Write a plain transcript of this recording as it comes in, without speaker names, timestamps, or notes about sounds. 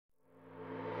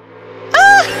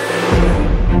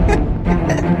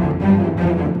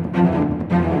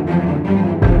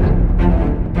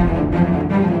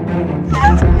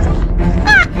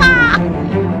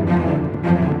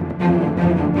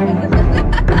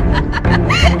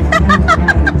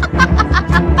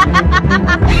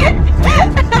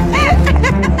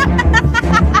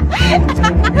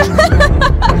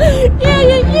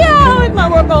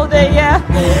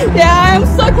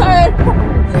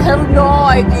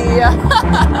Yeah.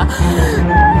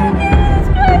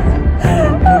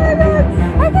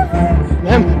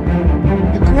 Ma'am,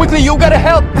 quickly, you gotta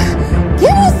help!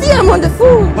 Can you see I'm on the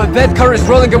phone? But that car is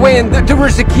rolling away and there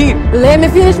was a key. Let me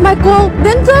finish my call,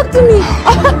 then talk to me.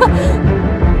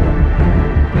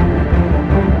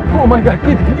 Oh my god,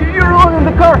 kid, you're alone in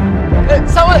the car!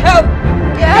 Someone help!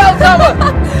 Help someone!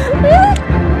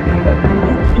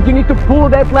 You need to pull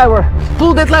that lever.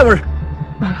 Pull that lever.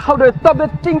 How do I stop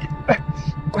that thing?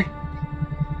 Wait.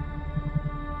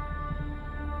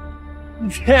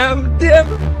 Damn.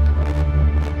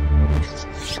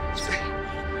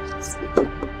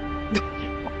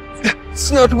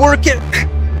 It's not working.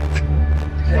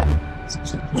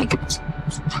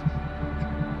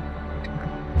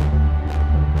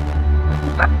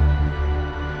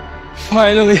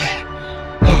 Finally.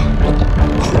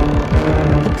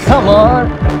 Come on.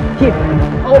 Kid,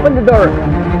 open the door.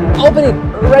 Open it.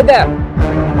 Right there.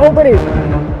 Open it.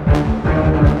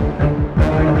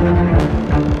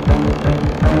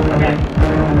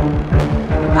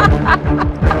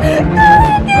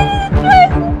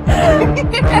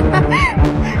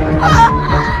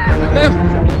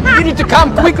 Ma'am, you need to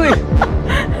come quickly.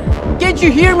 Can't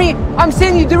you hear me? I'm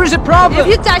saying you there is a problem. If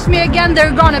you touch me again,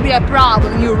 there's gonna be a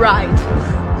problem. You're right.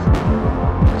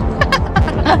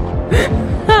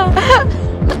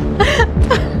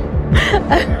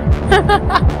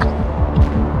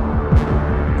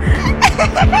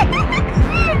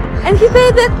 And he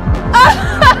said that.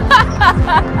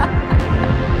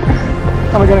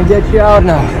 How am I gonna get you out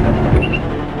now?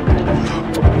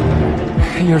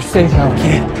 You're safe now,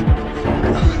 kid.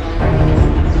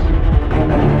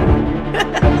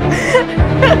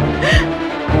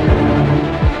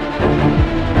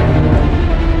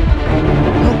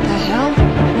 What the hell?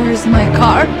 Where's my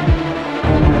car?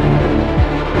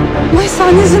 My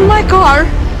son is in my car.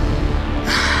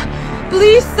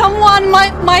 Please, someone,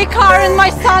 my car and my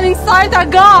son inside are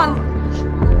gone.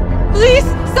 Please,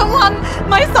 someone,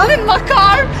 my son and my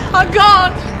car are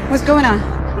gone. What's going on?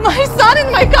 My son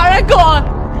and my car are gone.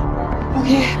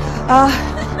 Okay,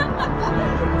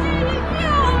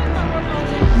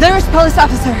 there's police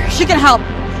officer. She can help.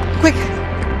 Quick.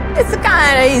 It's a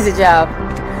kind of easy job.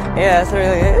 Yes,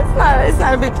 really. It's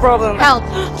not a big problem. Help.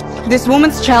 This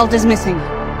woman's child is missing.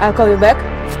 I'll call you back.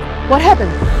 What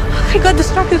happened? I got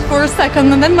distracted for a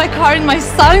second and then my car and my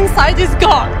son inside is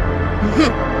gone.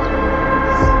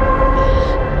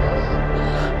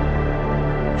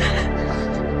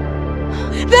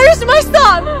 There is my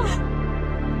son!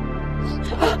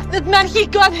 That man, he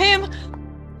got him!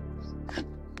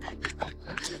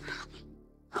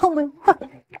 Oh my God,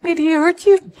 did he hurt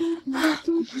you?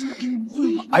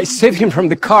 I saved him from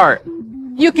the car.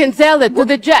 You can tell it to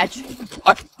the judge.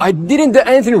 I didn't do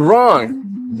anything wrong.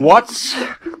 What's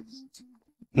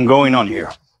going on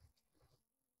here?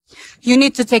 You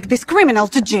need to take this criminal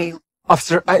to jail.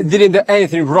 Officer, I didn't do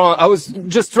anything wrong. I was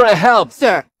just trying to help.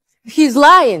 Sir, he's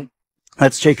lying.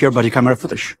 Let's check your body camera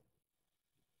footage.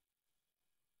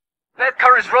 That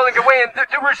car is rolling away and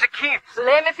there was a key.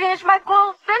 Let me finish my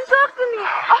call, then talk to me.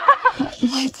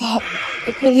 My God,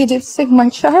 I really did save my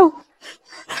child.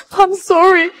 I'm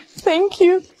sorry. Thank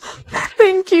you.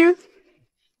 Thank you.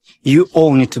 You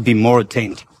all need to be more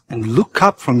attentive and look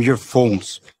up from your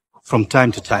phones from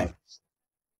time to time.